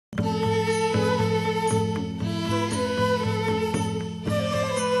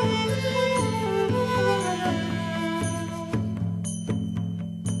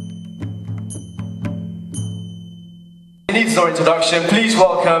Needs no introduction. Please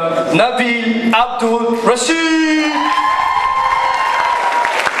welcome Nabil Abdulrashid.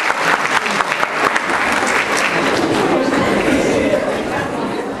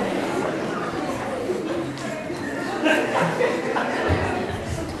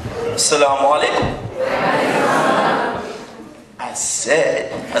 Assalamu alaikum. I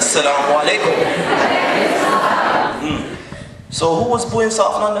said Assalamu alaikum. So who was born in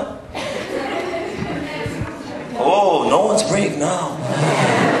South London? Oh, no one's brave now.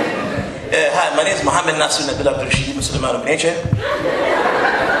 Hi, my name is Nabil Abdulrashid, Muslim of nature.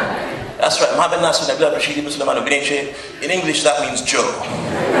 That's right, Nabil Abdulrashid, Muslim of nature. In English, that means Joe.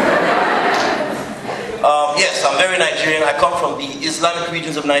 Yes, I'm very Nigerian. I come from the Islamic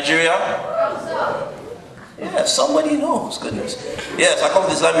regions of Nigeria. Yeah, somebody knows, goodness. Yes, I come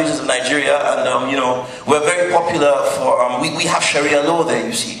from the Islamic regions of Nigeria, and you know, we're very popular for, we have Sharia law there,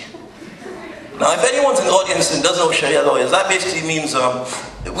 you see. Now, if anyone's in the audience and doesn't know what Sharia law is, that basically means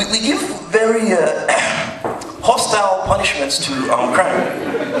we give very hostile punishments to crime.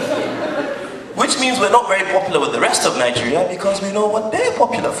 Which means we're not very popular with the rest of Nigeria because we know what they're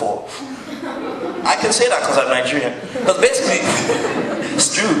popular for. I can say that because I'm Nigerian. Because basically, it's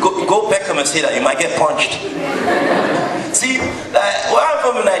true, go Beckham and say that, you might get punched. See, where I'm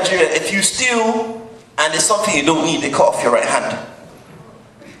from in Nigeria, if you steal and there's something you don't need, they cut off your right hand.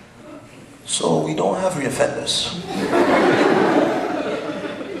 So we don't have reoffenders.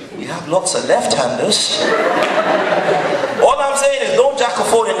 We have lots of left-handers. All I'm saying is don't jack a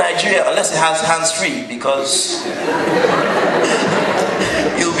phone in Nigeria unless it has hands-free, because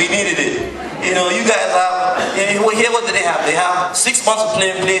you'll be needing it. You know, you guys have, here what do they have? They have 6 months of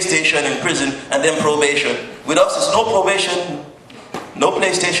playing PlayStation in prison and then probation. With us, it's no probation, no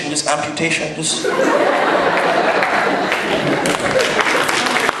PlayStation, just amputation, just...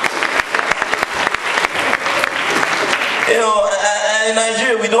 You know, in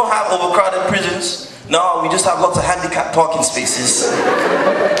Nigeria, we don't have overcrowded prisons. No, we just have lots of handicapped parking spaces.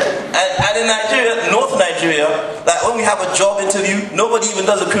 And in Nigeria, North Nigeria, like when we have a job interview, nobody even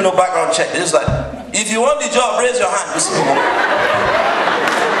does a criminal background check. They're just like, if you want the job, raise your hand. This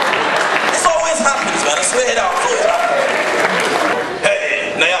always happens, man. I swear it out.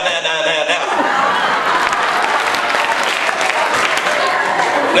 Hey, naya.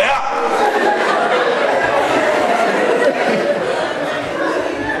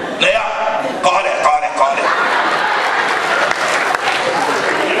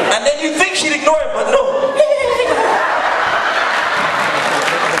 And then you think she'd ignore it, but no.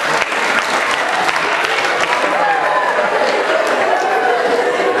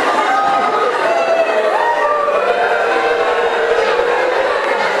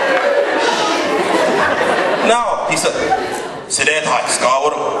 Now, he said, Sidet high,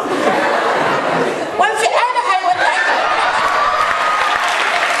 Skawaro.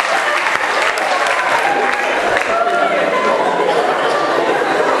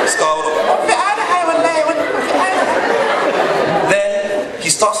 Then he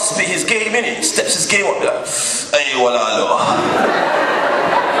starts to spit his game in it, steps his game up like, ay walalo.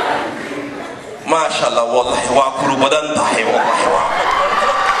 MashaAllah, wallahi wa kuru badan tahi wallahi wa.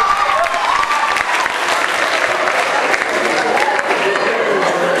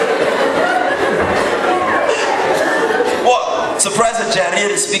 What? Surprised that Jarir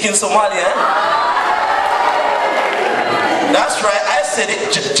is speaking Somali, eh? That's right, I said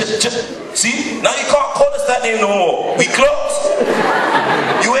it. See, now you can't call us that name no more. We closed.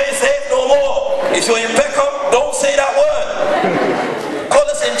 You ain't safe no more. If you're in Beckham, don't say that word. Call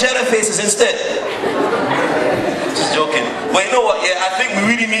us Angela faces instead. Just joking. But you know what, yeah, I think we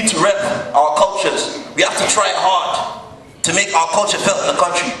really need to rep our cultures. We have to try hard to make our culture felt in the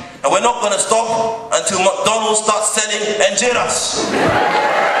country. And we're not going to stop until McDonald's starts selling Angelas.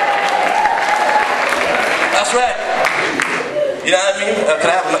 That's right. You know what I mean?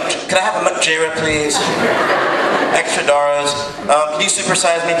 Can I have a McJera, please? Extra dollars. Can you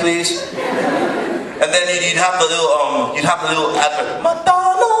supersize me, please? And then you'd have the little advert.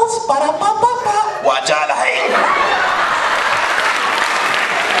 McDonald's, ba-da-ba-ba-ba, wajala hai.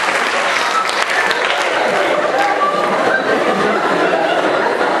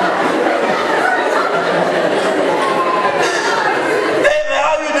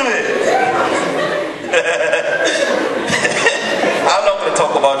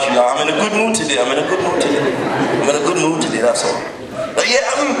 About you, I'm in a good mood today. That's all. But yeah,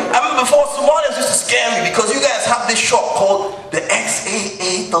 I mean, before Somalians used to scare me because you guys have this shop called the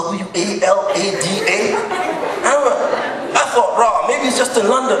XAAWALADA. I thought, raw, maybe it's just in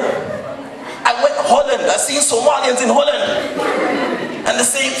London. I went to Holland. I seen Somalians in Holland. And And the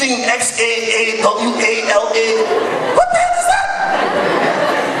same thing, X-A-A-W-A-L-A. What the hell is that?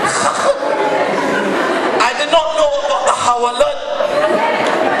 I did not know about the hawalad.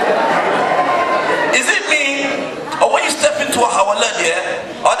 Is it me? Or when you step into a hawalad,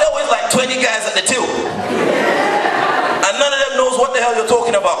 yeah, are there always like 20 guys at the till? And none of them knows what the hell you're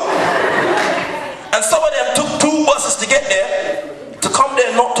talking about. And some of them took 2 buses to get there, to come there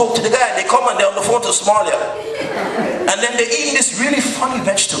and not talk to the guy. They come and they're on the phone to Somalia. And then they're eating this really funny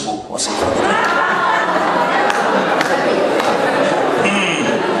vegetable. What's it called?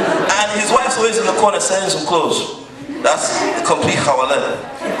 And his wife's always in the corner selling some clothes. That's the complete hawalad.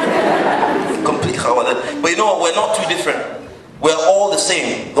 Complete hawalad. But you know what? We're not too different. We're all the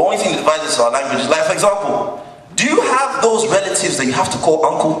same. The only thing that divides us is our languages. Like, for example, do you have those relatives that you have to call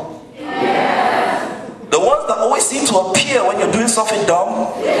uncle? The ones that always seem to appear when you're doing something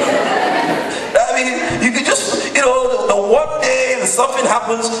dumb. I mean, you could just, you know, the one day that something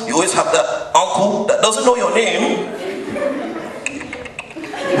happens, you always have that uncle that doesn't know your name.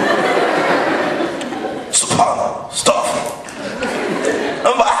 Subhanallah, stuff.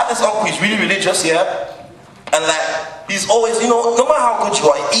 Remember, I have this uncle, he's really religious, yeah? And like, he's always, you know, no matter how good you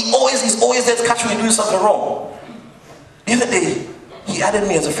are, he's always there to catch me doing something wrong. The other day, he added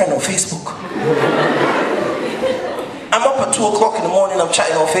me as a friend on Facebook. I'm up at 2 o'clock in the morning, I'm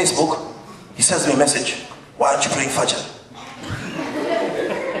chatting on Facebook. He sends me a message, why aren't you praying Fajr?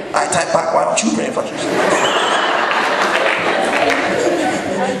 I type back, why aren't you praying Fajr?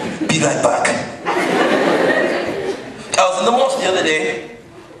 Be right back. I was in the mosque the other day,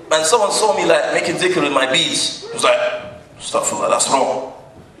 and someone saw me like making dhikr with my beads. He was like, astaghfirullah, that's wrong.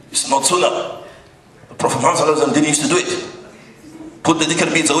 It's not sunnah. The Prophet Muhammad didn't used to do it. Put the dhikr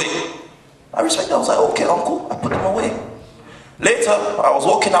beads away. I respect that. I was like, okay, uncle, I put them away. Later, I was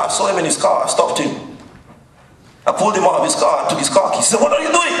walking out, I saw him in his car, I stopped him. I pulled him out of his car, I took his car key. He said, what are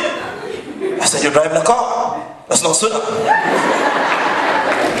you doing? I said, you're driving a car. That's not sunnah.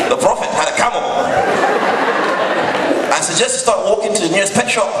 The Prophet had a camel. I suggest you start walking to the nearest pet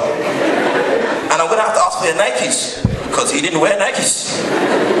shop. And I'm going to have to ask for your Nikes, because he didn't wear Nikes.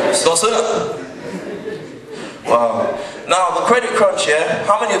 It's not sunnah. Wow. Now, the credit crunch, yeah?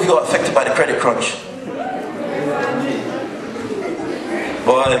 How many of you are affected by the credit crunch?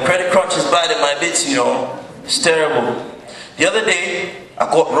 Boy, the credit crunch is bad in my bits, you know. It's terrible. The other day, I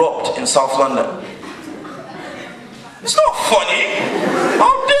got robbed in South London. It's not funny.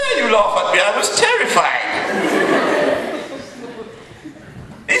 How dare you laugh at me? I was terrified.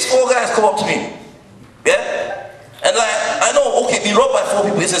 These 4 guys come up to me. Yeah? And like, I know, okay, being robbed by 4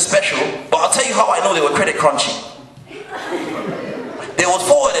 people isn't special, but I'll tell you how I know they were credit crunchy. There was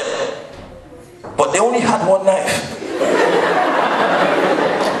 4 of them, but they only had 1 knife.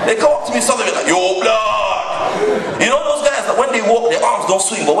 They come up to me suddenly like, yo, blood! You know those guys that when they walk, their arms don't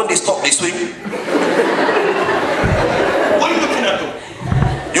swing, but when they stop, they swing? What are you looking at though?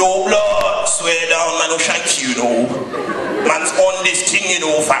 Yo, blood, swear down, man, I'll shank you, you know. Man's on this thing, you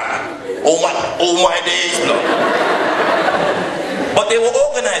know, fam. Oh my days, blood. But they were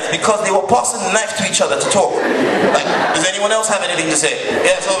organized because they were passing the knife to each other to talk. Like, does anyone else have anything to say?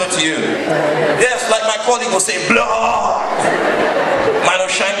 Yes, over to you. Yes, like my colleague will say, blood. Man will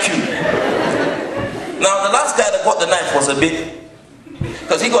shank you. Now, the last guy that got the knife was a bit,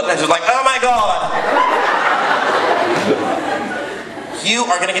 because he got the knife, he was like, oh my God. You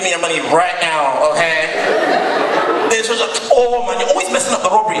are going to give me your money right now, okay? They was like, oh man, you're always messing up the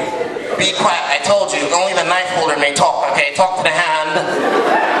robbery. Be quiet, I told you, only the knife holder may talk, okay? Talk to the hand.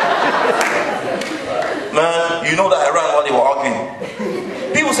 Man, you know that I ran while they were arguing.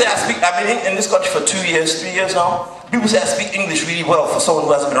 People say I've been in this country for 2 years, 3 years now. People say I speak English really well for someone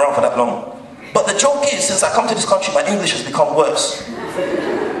who hasn't been around for that long. But the joke is, since I come to this country, my English has become worse.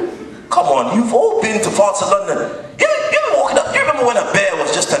 Come on, you've all been to parts of London. You been walking up, do you remember when a bear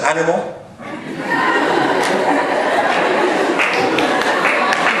was just an animal?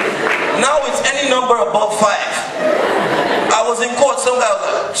 Now it's any number above 5. I was in court, some guy was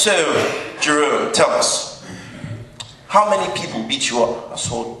like, so, Jerome, tell us, how many people beat you up? I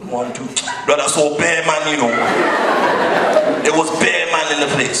saw 1, 2, brother, I saw bear man, you know. There was bear man in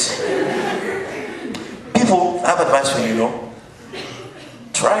the place. People, I have advice for you, you know.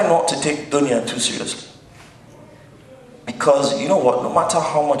 Try not to take dunya too seriously. Because, you know what, no matter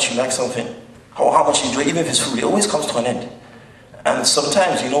how much you like something, or how much you enjoy, even if it's food, it always comes to an end. And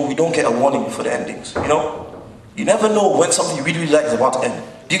sometimes, you know, we don't get a warning for the endings, you know? You never know when something you really like is about to end.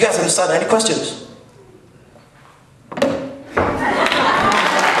 Do you guys understand? Any questions?